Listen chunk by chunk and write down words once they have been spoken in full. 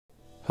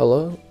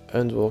Hello,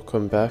 and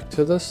welcome back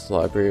to this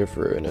Library of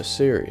Ruina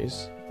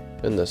series.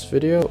 In this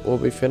video, we'll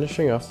be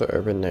finishing off the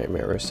Urban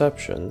Nightmare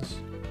receptions.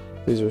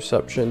 These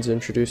receptions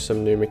introduce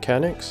some new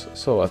mechanics,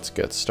 so let's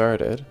get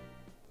started.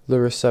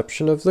 The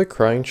reception of the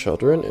Crying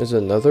Children is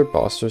another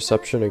boss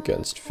reception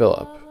against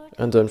Philip,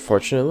 and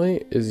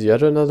unfortunately is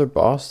yet another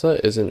boss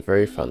that isn't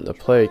very fun to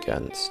play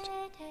against.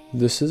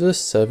 This is a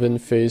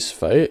 7-phase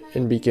fight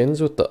and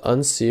begins with the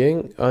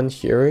unseeing,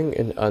 unhearing,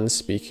 and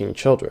unspeaking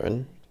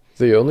children.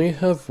 They only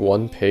have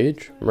one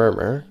page,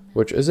 Murmur,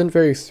 which isn't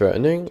very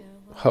threatening.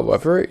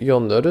 However, you'll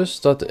notice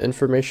that the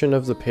information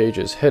of the page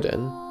is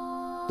hidden.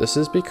 This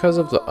is because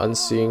of the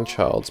unseeing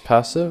child's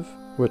passive,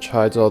 which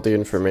hides all the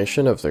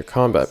information of their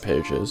combat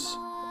pages.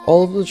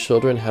 All of the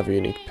children have a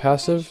unique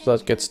passive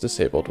that gets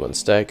disabled when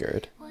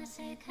staggered.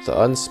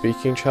 The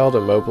unspeaking child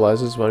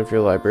immobilizes one of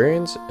your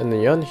librarians, and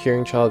the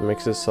unhearing child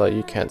makes it so that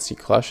you can't see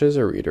clashes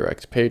or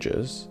redirect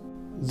pages.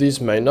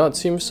 These might not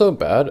seem so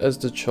bad as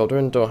the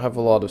children don't have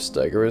a lot of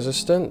stagger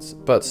resistance,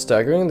 but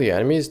staggering the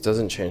enemies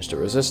doesn't change the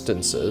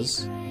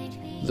resistances.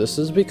 This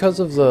is because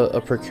of a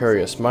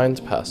Precarious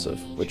Mind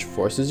passive, which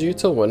forces you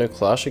to win a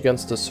clash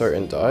against a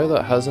certain die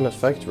that has an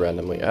effect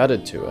randomly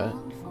added to it.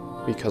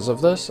 Because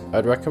of this,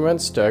 I'd recommend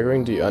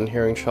staggering the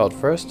unhearing child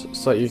first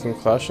so that you can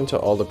clash into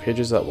all the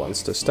pages at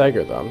once to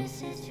stagger them.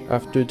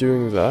 After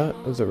doing that,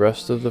 the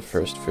rest of the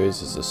first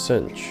phase is a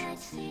cinch.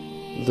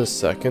 The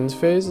second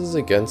phase is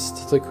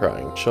against the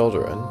Crying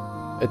Children.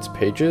 Its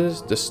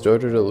pages,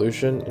 Distorted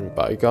Illusion and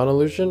Bygone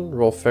Illusion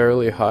roll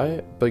fairly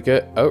high, but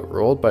get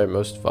outrolled by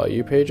most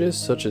value pages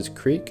such as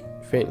Creek,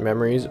 Faint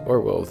Memories,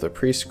 or Will of the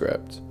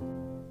Prescript.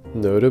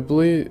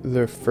 Notably,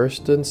 their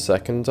first and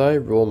second die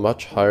roll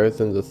much higher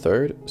than the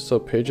third, so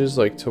pages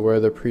like To Where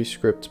the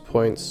Prescript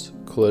Points,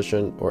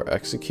 Collision, or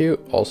Execute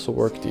also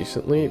work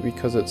decently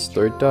because its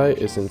third die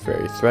isn't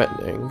very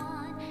threatening.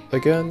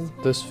 Again,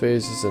 this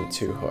phase isn't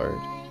too hard.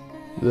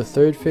 The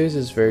third phase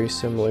is very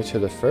similar to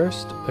the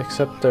first,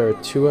 except there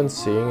are two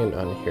unseeing and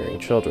unhearing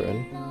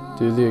children.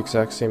 Do the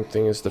exact same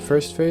thing as the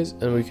first phase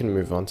and we can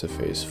move on to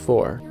phase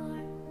 4.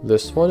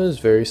 This one is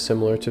very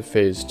similar to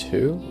phase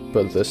 2,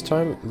 but this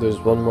time there's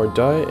one more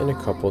die and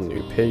a couple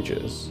new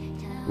pages.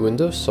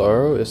 Wind of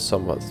Sorrow is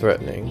somewhat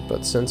threatening,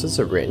 but since it's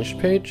a ranged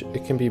page,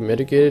 it can be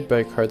mitigated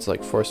by cards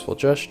like Forceful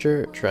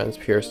Gesture,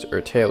 Transpierced,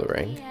 or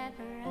Tailoring.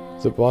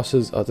 The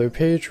boss's other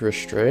page,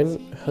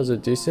 Restrain, has a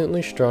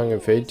decently strong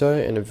evade die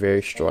and a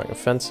very strong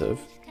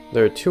offensive.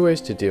 There are two ways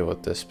to deal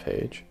with this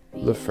page.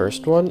 The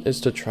first one is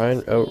to try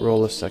and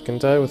outroll a second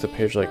die with a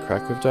page like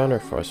Crack of Dawn or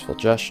Forceful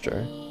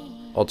Gesture.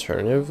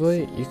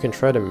 Alternatively, you can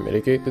try to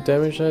mitigate the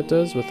damage that it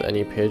does with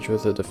any page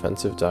with a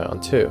defensive die on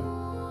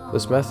 2.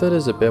 This method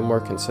is a bit more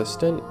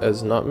consistent,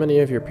 as not many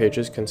of your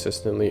pages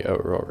consistently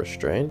outroll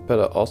Restrain, but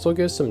it also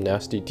gives some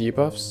nasty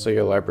debuffs so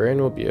your librarian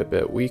will be a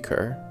bit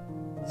weaker.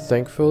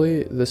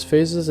 Thankfully, this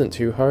phase isn't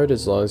too hard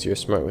as long as you're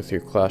smart with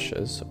your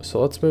clashes,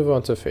 so let's move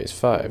on to phase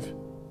 5.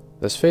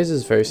 This phase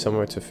is very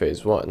similar to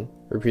phase 1.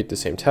 Repeat the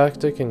same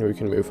tactic and we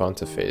can move on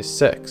to phase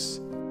 6.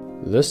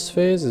 This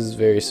phase is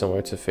very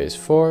similar to phase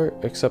 4,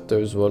 except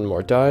there's one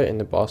more die and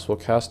the boss will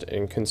cast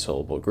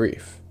Inconsolable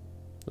Grief.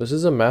 This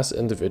is a mass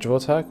individual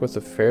attack with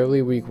a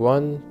fairly weak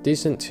 1,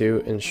 decent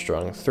 2, and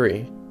strong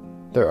 3.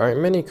 There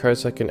aren't many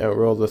cards that can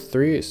outroll the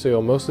 3, so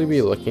you'll mostly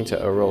be looking to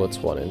outroll its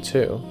 1 and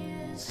 2.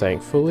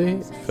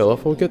 Thankfully,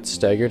 Philip will get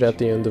staggered at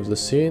the end of the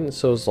scene,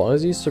 so as long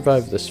as you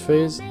survive this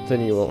phase,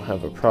 then you won't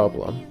have a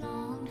problem.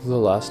 The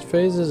last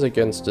phase is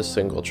against a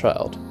single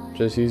child.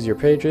 Just use your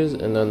pages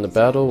and then the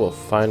battle will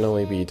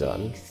finally be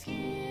done.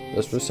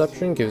 This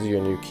reception gives you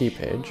a new key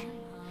page.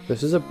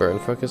 This is a burn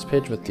focus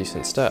page with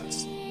decent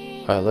stats.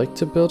 I like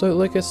to build it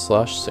like a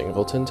slash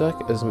singleton deck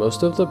as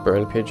most of the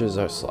burn pages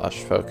are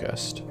slash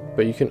focused,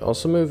 but you can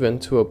also move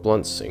into a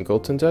blunt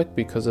singleton deck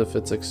because of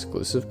its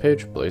exclusive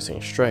page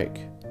Blazing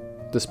Strike.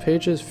 This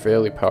page is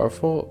fairly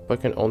powerful,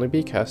 but can only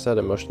be cast at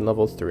emotion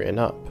level 3 and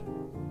up.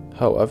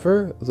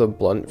 However, the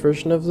blunt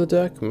version of the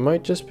deck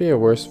might just be a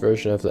worse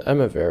version of the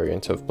Emma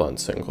variant of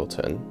Blunt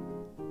Singleton.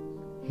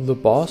 The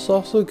boss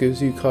also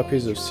gives you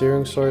copies of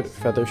Searing Sword,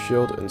 Feather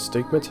Shield, and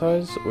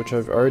Stigmatize, which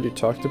I've already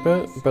talked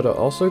about, but it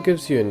also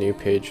gives you a new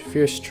page,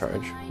 Fierce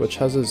Charge, which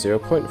has a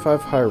 0.5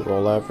 high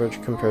roll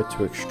average compared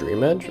to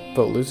Extreme Edge,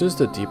 but loses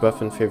the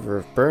debuff in favor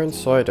of Burn,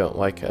 so I don't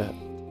like it.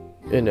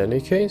 In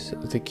any case,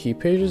 the key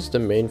page is the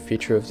main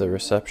feature of the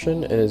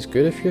reception and is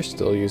good if you're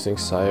still using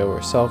Sayo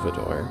or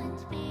Salvador.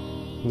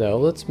 Now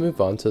let's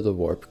move on to the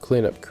Warp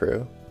Cleanup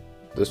Crew.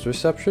 This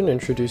reception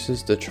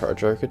introduces the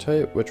Charge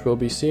archetype, which we'll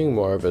be seeing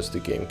more of as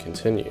the game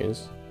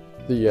continues.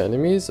 The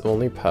enemy's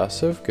only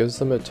passive gives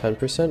them a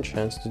 10%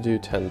 chance to do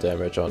 10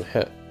 damage on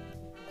hit.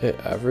 It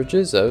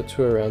averages out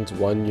to around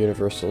 1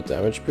 universal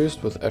damage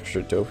boost with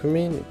extra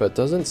dopamine, but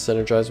doesn't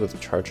synergize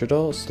with Charge at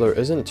all, so there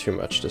isn't too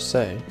much to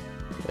say.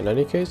 In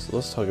any case,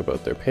 let's talk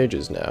about their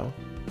pages now.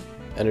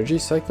 Energy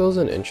Cycle is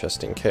an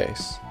interesting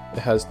case. It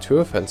has 2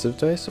 offensive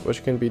dice,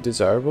 which can be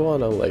desirable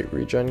on a light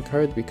regen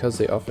card because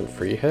they often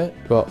free hit,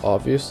 but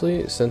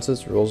obviously, since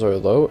its rolls are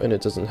low and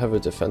it doesn't have a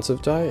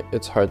defensive die,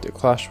 it's hard to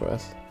clash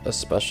with.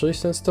 especially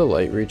since the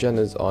light regen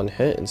is on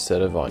hit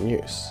instead of on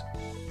use.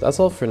 That's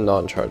all for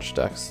non-charge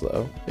decks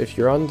though. If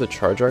you're on the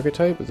charge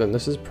archetype, then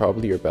this is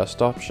probably your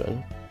best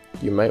option.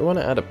 You might want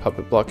to add a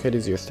puppet blockade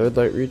as your third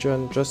light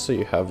regen just so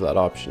you have that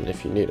option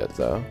if you need it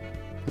though.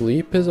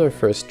 Leap is our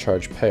first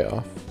charge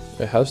payoff.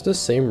 It has the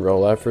same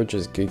roll average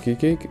as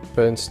Gig,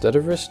 but instead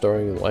of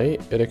restoring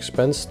light, it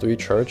expends 3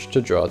 charge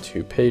to draw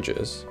 2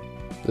 pages.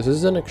 This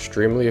is an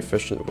extremely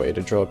efficient way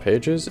to draw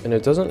pages, and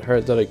it doesn't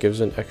hurt that it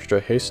gives an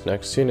extra haste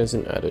next scene as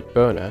an added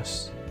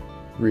bonus.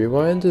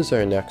 Rewind is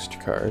our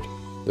next card.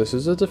 This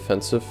is a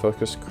defensive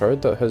focused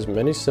card that has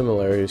many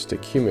similarities to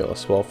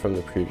Cumulus Wall from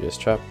the previous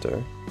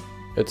chapter.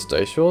 Its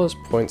dice roll is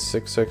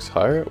 0.66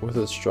 higher, with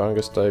its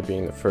strongest die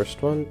being the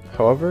first one.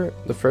 However,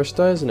 the first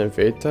die is an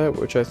evade die,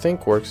 which I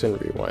think works in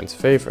Rewind's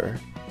favor.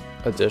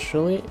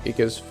 Additionally, it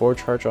gives 4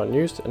 charge on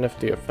use, and if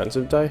the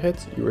offensive die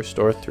hits, you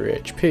restore 3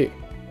 HP.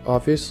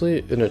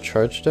 Obviously, in a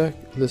charge deck,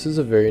 this is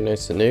a very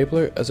nice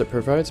enabler as it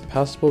provides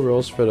passable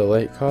rolls for the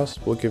light cost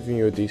while giving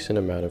you a decent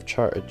amount of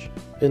charge.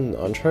 In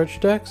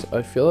non-charge decks,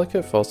 I feel like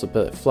it falls a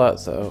bit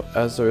flat though,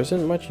 as there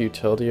isn't much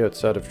utility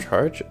outside of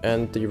charge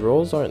and the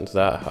rolls aren't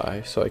that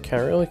high, so I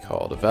can't really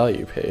call it a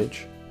value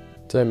page.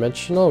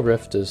 Dimensional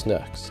Rift is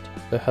next.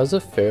 It has a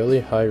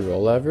fairly high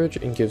roll average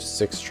and gives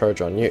 6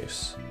 charge on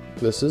use.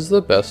 This is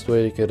the best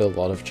way to get a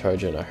lot of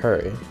charge in a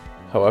hurry.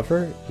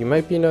 However, you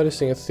might be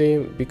noticing a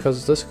theme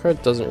because this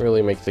card doesn't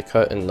really make the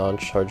cut in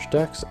non-charge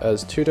decks,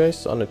 as 2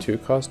 dice on a 2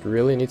 cost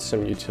really needs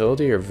some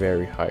utility or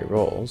very high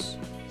rolls.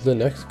 The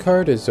next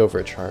card is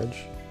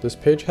Overcharge. This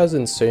page has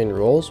insane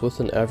rolls with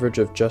an average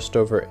of just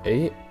over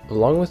 8,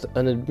 along with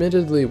an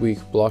admittedly weak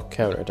block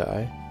counter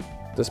die.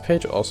 This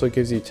page also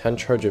gives you 10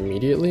 charge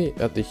immediately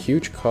at the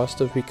huge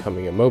cost of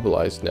becoming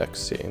immobilized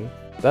next scene.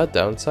 That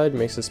downside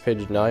makes this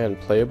page nigh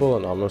unplayable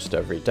in almost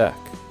every deck.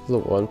 The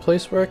one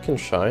place where it can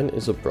shine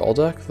is a brawl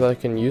deck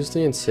that can use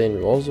the insane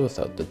rolls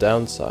without the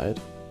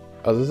downside.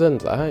 Other than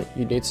that,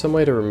 you need some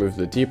way to remove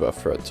the debuff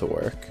for it to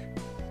work.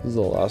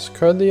 The last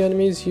card the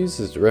enemies use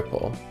is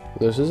Ripple.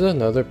 This is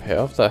another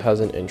payoff that has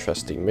an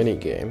interesting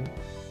minigame.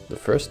 The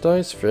first die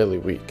is fairly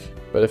weak,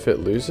 but if it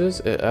loses,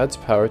 it adds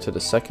power to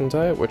the second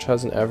die, which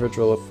has an average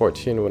roll of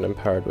 14 when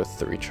empowered with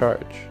 3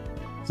 charge.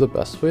 The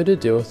best way to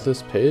deal with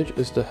this page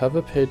is to have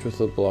a page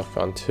with a block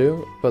on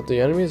 2, but the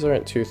enemies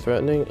aren't too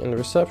threatening and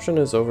reception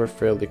is over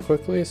fairly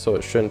quickly, so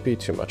it shouldn't be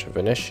too much of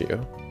an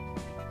issue.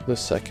 The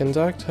second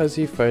act has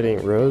you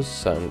fighting Rose,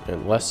 Sun,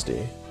 and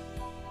Lesty.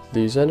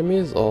 These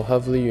enemies all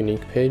have the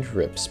unique page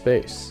Rip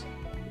Space.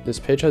 This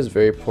page has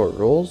very poor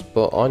rolls,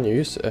 but on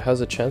use it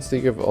has a chance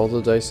to give all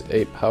the dice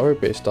 8 power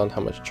based on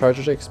how much charge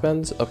it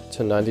expends, up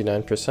to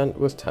 99%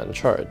 with 10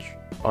 charge.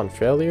 On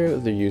failure,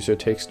 the user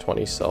takes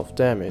 20 self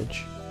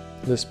damage.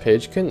 This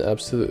page can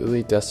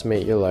absolutely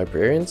decimate your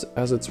librarians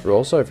as its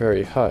rolls are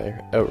very high,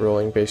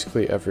 outrolling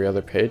basically every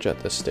other page at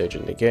this stage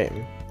in the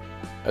game.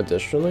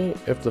 Additionally,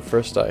 if the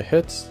first die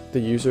hits, the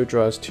user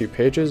draws 2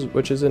 pages,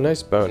 which is a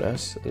nice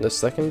bonus, and the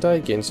second die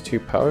gains 2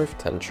 power if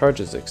 10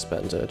 charges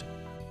expended.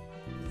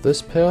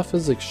 This payoff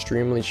is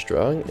extremely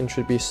strong and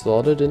should be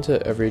slotted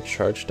into every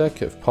charge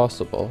deck if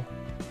possible.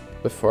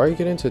 Before I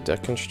get into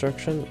deck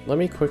construction, let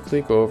me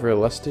quickly go over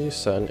Lesty,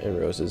 Sun, and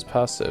Rose's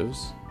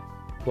passives.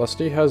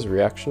 Lesty has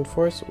Reaction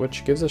Force,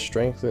 which gives a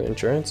strength and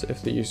endurance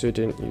if the user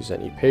didn't use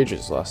any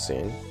pages last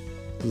scene.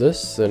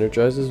 This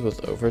synergizes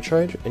with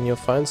Overcharge, and you'll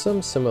find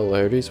some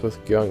similarities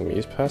with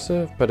Gyeongmi's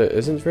passive, but it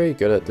isn't very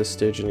good at this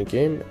stage in the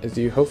game, as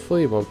you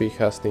hopefully won't be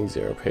casting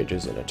 0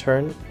 pages in a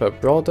turn,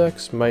 but brawl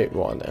decks might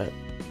want it.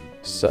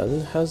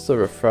 Sun has the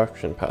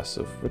Refraction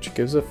passive, which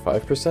gives a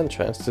 5%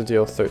 chance to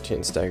deal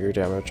 13 stagger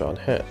damage on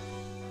hit.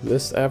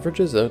 This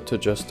averages out to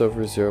just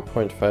over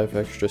 0.5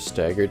 extra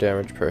stagger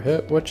damage per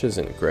hit, which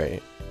isn't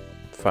great.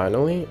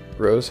 Finally,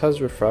 Rose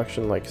has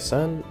Refraction like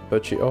Sun,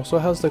 but she also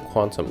has the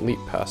Quantum Leap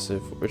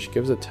passive, which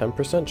gives a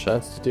 10%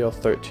 chance to deal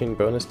 13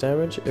 bonus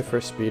damage if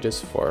her speed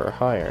is 4 or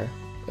higher.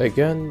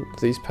 Again,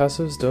 these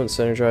passives don't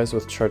synergize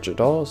with charge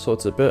at all, so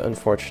it's a bit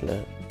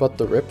unfortunate, but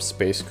the Rip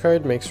Space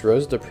card makes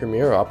Rose the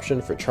premier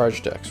option for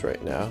charge decks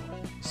right now.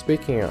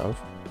 Speaking of,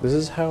 this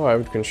is how I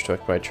would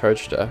construct my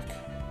charge deck.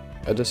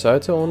 I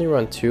decided to only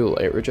run 2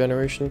 light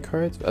regeneration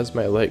cards as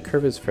my light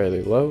curve is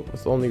fairly low,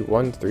 with only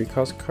 1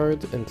 3-cost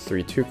card and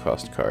 3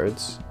 2-cost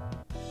cards.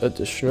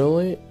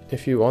 Additionally,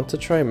 if you want to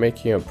try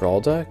making a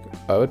brawl deck,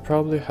 I would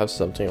probably have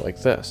something like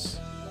this.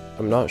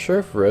 I'm not sure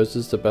if Rose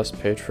is the best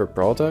page for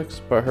brawl decks,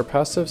 but her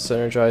passive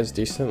synergizes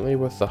decently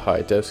with the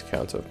high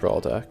discount of brawl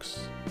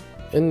decks.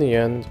 In the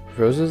end,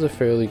 Rose is a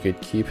fairly good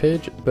key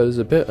page, but is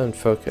a bit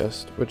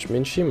unfocused, which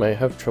means she might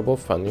have trouble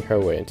finding her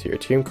way into your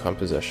team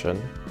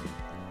composition.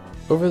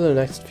 Over the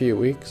next few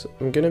weeks,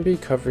 I'm going to be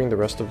covering the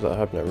rest of the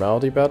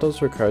abnormality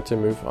battles required to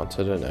move on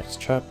to the next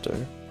chapter.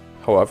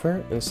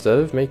 However, instead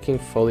of making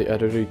fully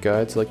edited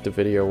guides like the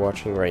video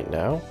watching right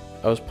now,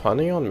 I was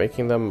planning on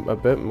making them a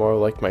bit more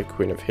like my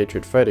Queen of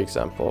Hatred fight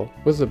example,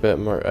 with a bit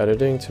more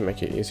editing to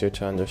make it easier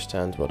to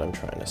understand what I'm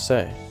trying to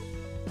say.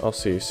 I'll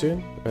see you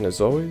soon, and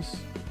as always,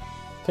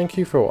 thank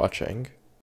you for watching.